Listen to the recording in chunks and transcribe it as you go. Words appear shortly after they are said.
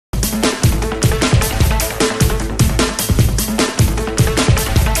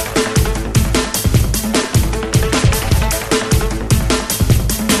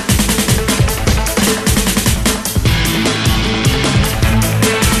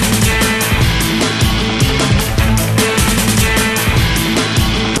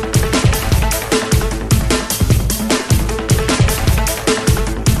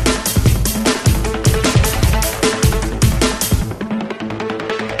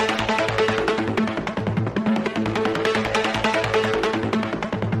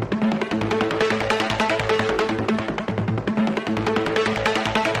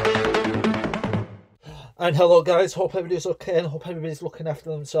And hello guys, hope everybody's okay and hope everybody's looking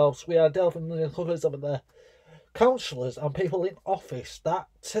after themselves. We are delving into the covers of the councillors and people in office that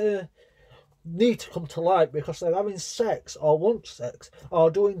need to come to light because they're having sex or want sex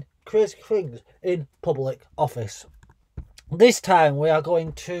or doing crazy things in public office. This time we are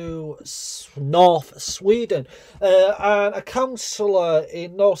going to North Sweden, and a councillor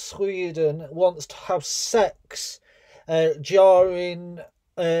in North Sweden wants to have sex during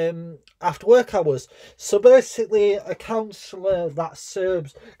after work hours. So basically a councillor that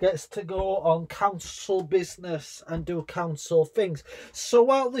serves gets to go on council business and do council things. So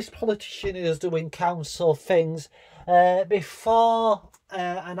while this politician is doing council things, before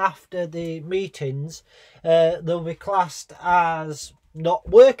and after the meetings, they'll be classed as not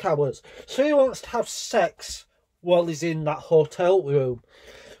work hours. So he wants to have sex while he's in that hotel room.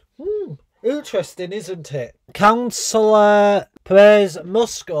 Interesting, isn't it? Councillor Per-Erik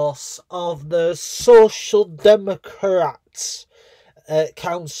Muskos of the Social Democrats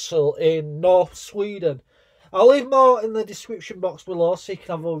Council in North Sweden. I'll leave more in the description box below so you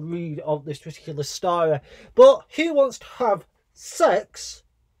can have a read of this particular story. But he wants to have sex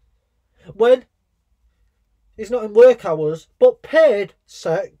when he's not in work hours, but paid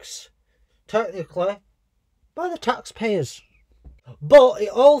sex, technically, by the taxpayers. But he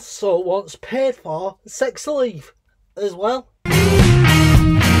also wants paid for sex leave as well.